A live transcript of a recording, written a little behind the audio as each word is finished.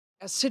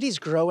As cities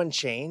grow and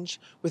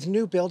change, with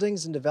new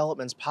buildings and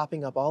developments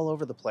popping up all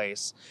over the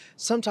place,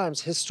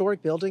 sometimes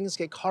historic buildings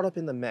get caught up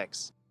in the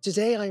mix.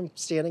 Today I'm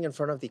standing in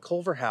front of the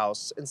Culver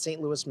House in St.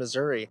 Louis,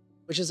 Missouri,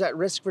 which is at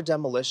risk for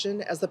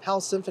demolition as the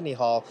Powell Symphony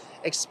Hall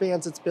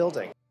expands its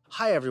building.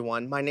 Hi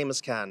everyone, my name is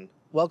Ken.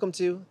 Welcome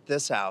to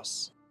This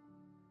House.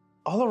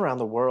 All around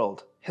the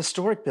world,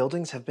 historic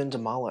buildings have been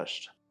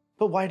demolished.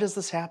 But why does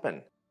this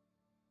happen?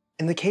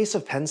 In the case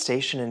of Penn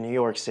Station in New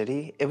York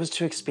City, it was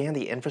to expand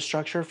the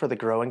infrastructure for the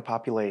growing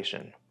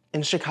population.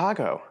 In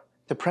Chicago,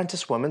 the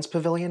Prentice Women's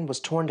Pavilion was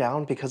torn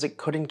down because it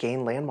couldn't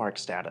gain landmark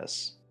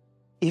status.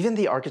 Even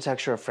the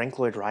architecture of Frank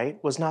Lloyd Wright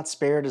was not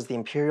spared as the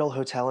Imperial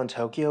Hotel in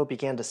Tokyo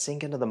began to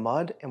sink into the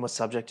mud and was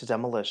subject to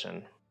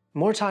demolition.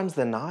 More times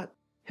than not,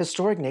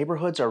 historic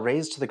neighborhoods are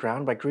razed to the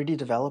ground by greedy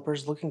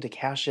developers looking to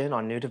cash in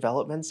on new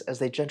developments as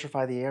they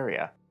gentrify the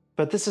area.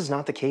 But this is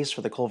not the case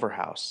for the Culver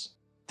House.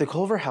 The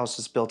Culver House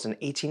was built in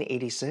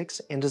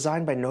 1886 and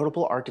designed by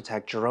notable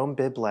architect Jerome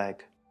Bibb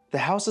Legge. The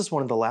house is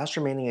one of the last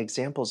remaining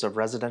examples of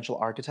residential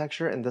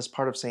architecture in this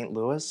part of St.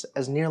 Louis,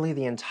 as nearly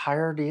the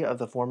entirety of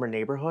the former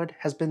neighborhood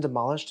has been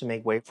demolished to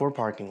make way for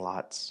parking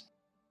lots.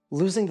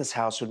 Losing this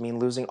house would mean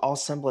losing all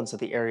semblance of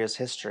the area's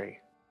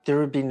history. There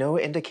would be no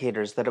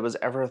indicators that it was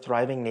ever a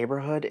thriving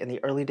neighborhood in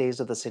the early days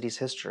of the city's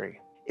history.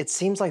 It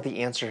seems like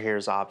the answer here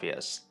is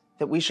obvious,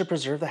 that we should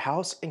preserve the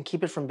house and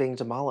keep it from being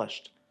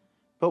demolished.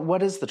 But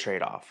what is the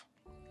trade-off?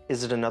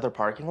 Is it another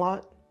parking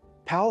lot?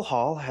 Powell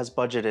Hall has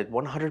budgeted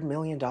 $100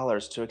 million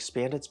to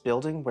expand its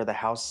building where the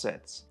house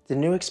sits. The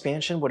new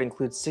expansion would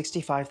include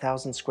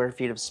 65,000 square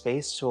feet of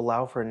space to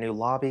allow for a new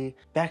lobby,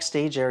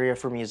 backstage area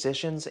for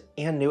musicians,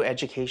 and new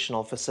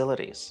educational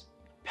facilities.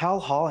 Powell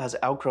Hall has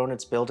outgrown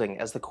its building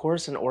as the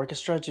chorus and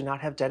orchestra do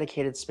not have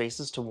dedicated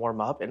spaces to warm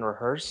up and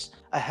rehearse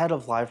ahead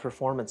of live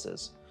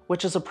performances,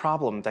 which is a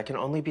problem that can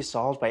only be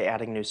solved by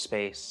adding new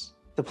space.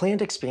 The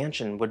planned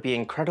expansion would be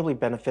incredibly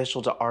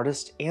beneficial to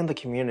artists and the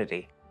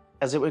community,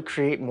 as it would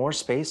create more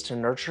space to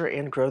nurture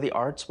and grow the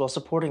arts while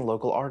supporting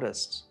local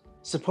artists.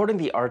 Supporting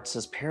the arts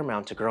is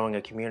paramount to growing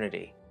a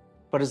community.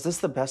 But is this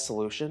the best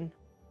solution?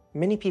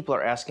 Many people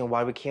are asking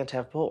why we can't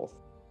have both: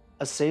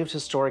 a saved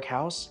historic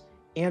house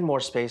and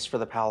more space for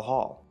the Powell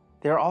Hall.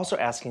 They are also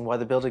asking why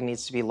the building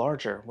needs to be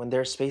larger when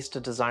there's space to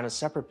design a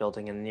separate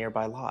building in a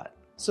nearby lot.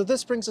 So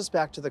this brings us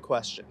back to the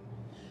question: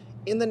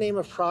 in the name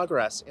of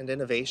progress and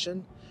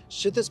innovation,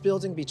 should this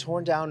building be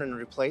torn down and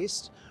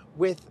replaced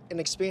with an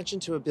expansion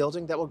to a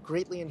building that will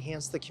greatly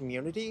enhance the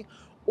community,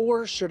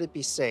 or should it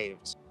be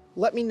saved?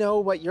 Let me know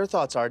what your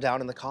thoughts are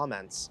down in the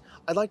comments.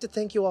 I'd like to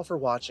thank you all for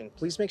watching.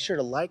 Please make sure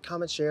to like,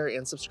 comment, share,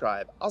 and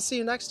subscribe. I'll see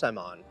you next time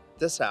on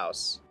This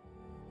House.